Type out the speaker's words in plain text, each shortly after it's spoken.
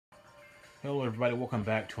Hello everybody, welcome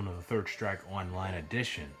back to another Third Strike Online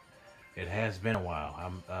edition. It has been a while.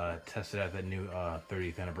 I'm tested out that new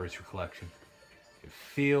 30th anniversary collection. It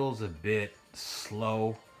feels a bit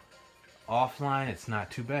slow. Offline, it's not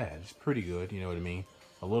too bad. It's pretty good, you know what I mean?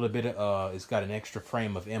 A little bit of, it's got an extra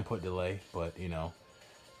frame of input delay, but you know,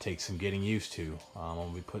 takes some getting used to. I'm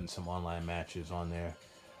gonna be putting some online matches on there,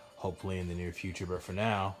 hopefully in the near future. But for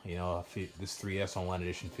now, you know, this 3S Online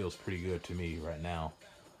edition feels pretty good to me right now.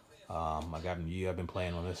 I've been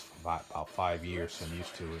playing on this for about 5 years, so I'm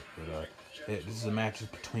used to it. But this is a match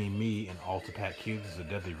between me and Ultipat Cube. This is a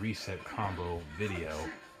Dudley Reset combo video.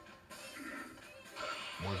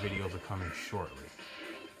 More videos are coming shortly.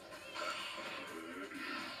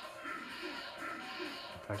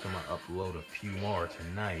 In fact, I'm gonna upload a few more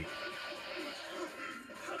tonight.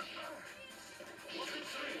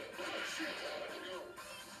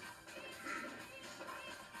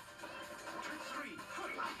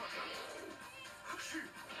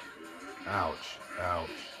 Ouch, ouch.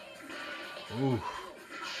 Ooh.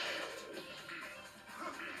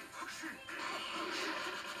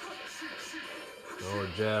 Lower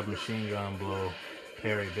jab, machine gun blow,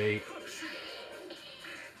 parry bait.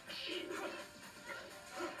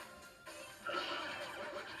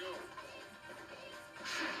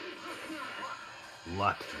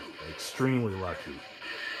 Lucky, extremely lucky.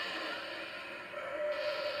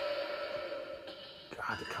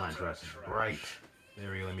 God, the contrast is bright. There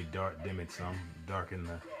we go, let me dim it some, darken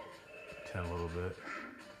the tint a little bit.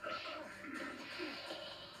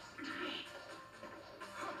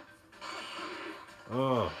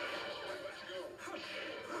 Oh.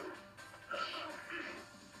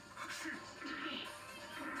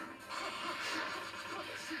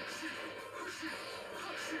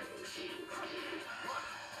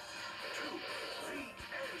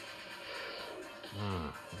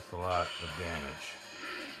 That's a lot of damage.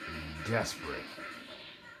 Desperate.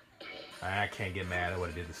 I can't get mad. I would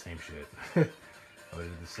have did the same shit. I would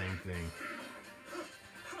have did the same thing.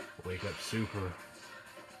 Wake up super.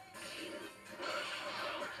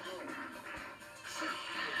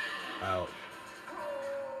 Out.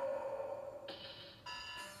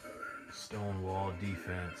 Stonewall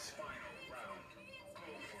defense.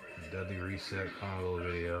 Dudley Reset combo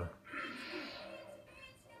video.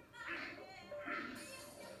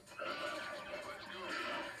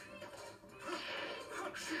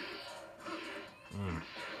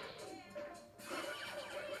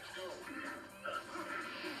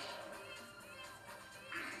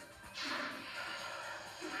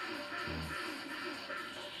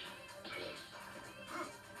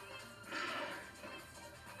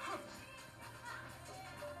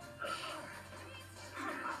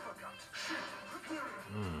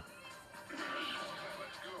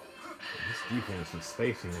 This defense and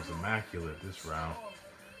spacing was immaculate this round.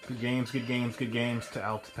 Good games, good games, good games to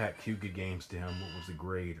Ultipat Q. Good games to him. What was the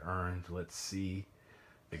grade earned? Let's see.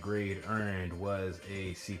 The grade earned was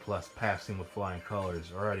a C+ passing with flying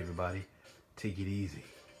colors. All right, everybody, take it easy.